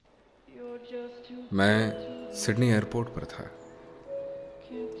मैं Sydney airport पर था,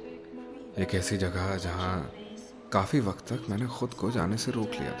 एक ऐसी जगह जहां काफ़ी वक्त तक मैंने खुद को जाने से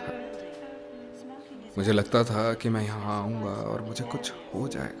रोक लिया था। मुझे लगता था कि मैं यहाँ आऊँगा और मुझे कुछ हो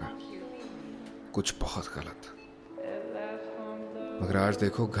जाएगा, कुछ बहुत गलत। मगर आज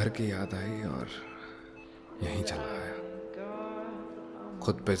देखो, घर की याद आई और यहीं चला आया।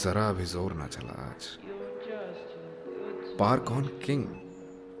 खुद पे ज़रा भी जोर ना चला आज। पार्क ऑन किंग,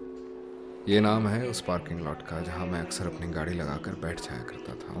 ये नाम है उस पार्किंग लॉट का जहां मैं अक्सर अपनी गाड़ी लगाकर बैठ जाया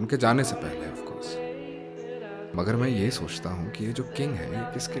करता था, उनके जाने से पहले ऑफ कोर्स। मगर मैं ये सोचता हूँ कि ये जो किंग है ये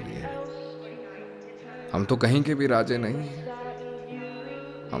किसके लिए है। हम तो कहीं के भी राजे नहीं हैं,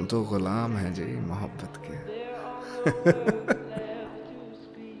 हम तो गुलाम हैं जी मोहब्बत के।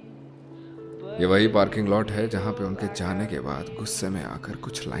 ये वही पार्किंग लॉट है जहां पे उनके जाने के बाद गुस्से में आकर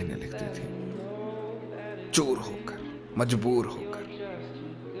कुछ लाइनें लिखती थी, चूर होकर, मजबूर होकर,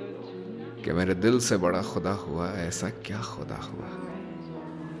 कि मेरे दिल से बड़ा खुदा हुआ, ऐसा क्या खुदा हुआ।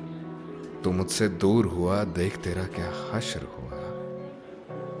 तू मुझसे दूर हुआ, देख तेरा क्या हश्र हुआ।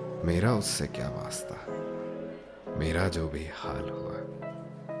 मेरा उससे क्या वास्ता, मेरा जो भी हाल हुआ।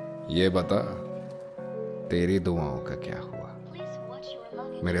 ये बता, तेरी दुआओं का क्या हुआ।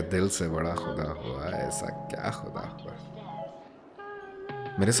 मेरे दिल से बड़ा खुदा हुआ, ऐसा क्या खुदा हुआ।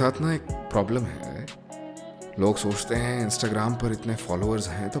 मेरे साथ ना एक प्रॉब्लम है। लोग सोचते हैं इंस्टाग्राम पर इतने फॉलोअर्स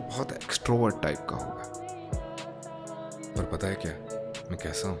हैं तो बहुत एक्सट्रोवर्ट टाइप का होगा, पर पता है क्या, मैं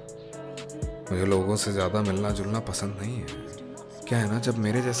कैसा हूँ। मुझे लोगों से ज़्यादा मिलना जुलना पसंद नहीं है। क्या है ना, जब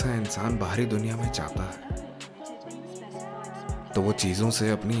मेरे जैसा इंसान बाहरी दुनिया में जाता है तो वो चीज़ों से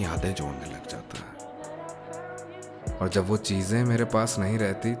अपनी यादें जोड़ने लग जाता है, और जब वो चीज़ें मेरे पास नहीं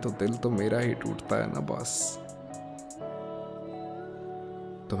रहती तो दिल तो मेरा ही टूटता है ना बॉस।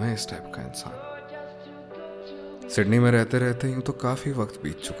 तो मैं इस टाइप का इंसान हूं। सिडनी में रहते रहते यूं तो काफ़ी वक्त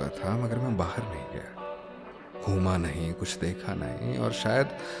बीत चुका था, मगर मैं बाहर नहीं गया, घूमा नहीं, कुछ देखा नहीं, और शायद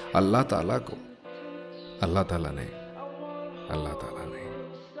अल्लाह ताला को, अल्लाह ताला नहीं, अल्लाह ताला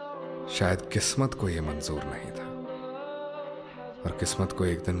नहीं, शायद किस्मत को ये मंजूर नहीं था। और किस्मत को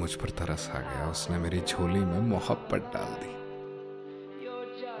एक दिन मुझ पर तरस आ गया, उसने मेरी झोली में मोहब्बत डाल दी।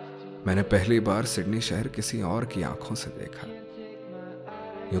 मैंने पहली बार सिडनी शहर किसी और की आंखों से देखा।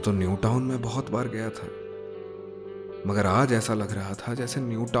 यूं तो न्यू टाउन में बहुत बार गया था, मगर आज ऐसा लग रहा था जैसे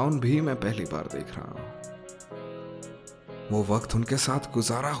न्यू टाउन भी मैं पहली बार देख रहा हूं। वो वक्त उनके साथ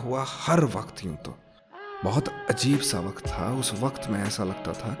गुजारा हुआ, हर वक्त यूं तो बहुत अजीब सा वक्त था। उस वक्त में ऐसा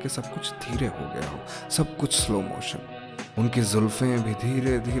लगता था कि सब कुछ धीरे हो गया हो, सब कुछ स्लो मोशन। उनकी जुल्फें भी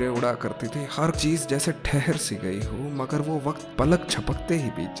धीरे धीरे उड़ा करती थी, हर चीज जैसे ठहर सी गई हो, मगर वो वक्त पलक झपकते ही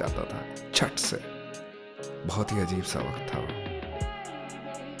बीत जाता था, छट से। बहुत ही अजीब सा वक्त था वो।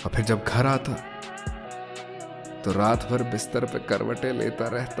 और फिर जब घर आता तो रात भर बिस्तर पे करवटें लेता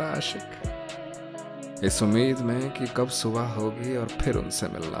रहता आशिक, इस उम्मीद में कि कब सुबह होगी और फिर उनसे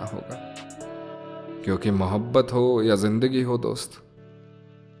मिलना होगा। क्योंकि मोहब्बत हो या जिंदगी हो दोस्त,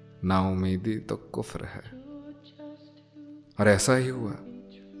 नाउमीदी तो कुफ्र है। और ऐसा ही हुआ।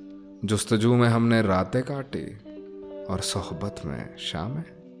 जुस्तजू में हमने रातें काटी और सोहबत में शामें।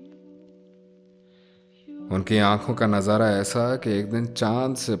 उनकी आंखों का नजारा ऐसा कि एक दिन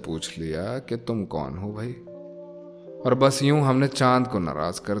चांद से पूछ लिया कि तुम कौन हो भाई, और बस यूं हमने चांद को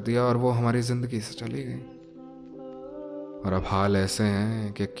नाराज कर दिया और वो हमारी जिंदगी से चली गई। और अब हाल ऐसे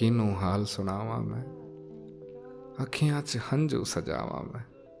हैं कि किनू हाल सुनावा मैं, अखियां च हंजू सजावा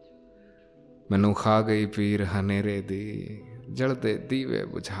मैनू खा गई पीर हनेरे दी, जलते दीवे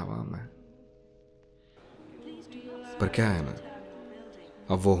बुझावा मैं। पर क्या है ना,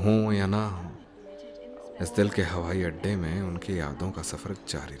 अब वो हूं या ना हो, इस दिल के हवाई अड्डे में उनकी यादों का सफर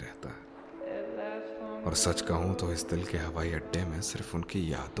जारी रहता है। और सच कहूं तो इस दिल के हवाई अड्डे में सिर्फ उनकी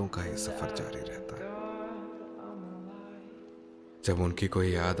यादों का ही सफर जारी रहता है। जब उनकी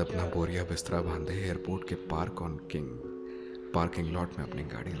कोई याद अपना बोरिया बिस्तरा बांधे एयरपोर्ट के park on king parking lot में अपनी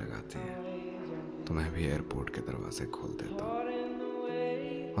गाड़ी लगाती है, तो मैं भी एयरपोर्ट के दरवाजे खोल देता हूँ।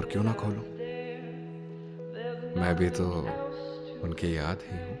 और क्यों ना खोलूं, मैं भी तो उनकी याद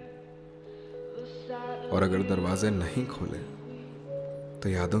ही हूं। और अगर दरवाजे नहीं खोले तो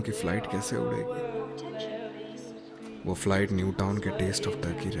यादों की फ्लाइट कैसे उड़ेगी। वो फ्लाइट न्यू टाउन के टेस्ट ऑफ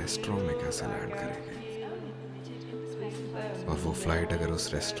टर्की रेस्टोरेंट में कैसे लैंड करेगी। और वो फ्लाइट अगर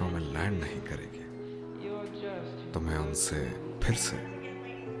उस रेस्टोरेंट में लैंड नहीं करेगी तो मैं उनसे फिर से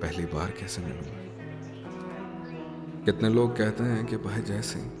पहली बार कैसे मिलूंगा। कितने लोग कहते हैं कि भाई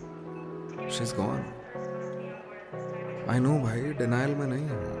जैसे she is gone. I know भाई, डिनाइल में नहीं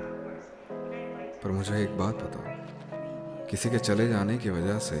हूं, पर मुझे एक बात बताओ, किसी के चले जाने की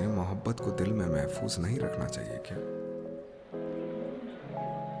वजह से मोहब्बत को दिल में महफूज नहीं रखना चाहिए क्या।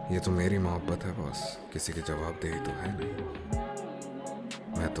 ये तो मेरी मोहब्बत है बॉस, किसी की जवाबदेही तो है नहीं।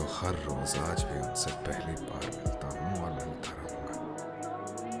 मैं तो हर रोज आज भी उनसे पहली बार मिलता हूँ और मिलता रहूंगा।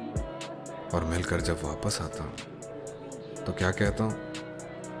 और मिलकर जब वापस आता हूँ तो क्या कहता हूँ?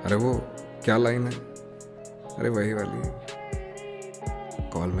 अरे वो क्या लाइन है? अरे वही वाली है,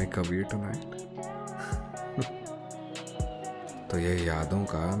 कॉल मी कबीर टुनाइट। तो ये यादों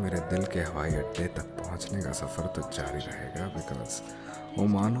का मेरे दिल के हवाई अड्डे तक पहुंचने का सफर तो जारी रहेगा, बिकॉज ओ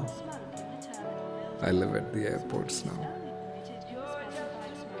मानो, I live at the airports now.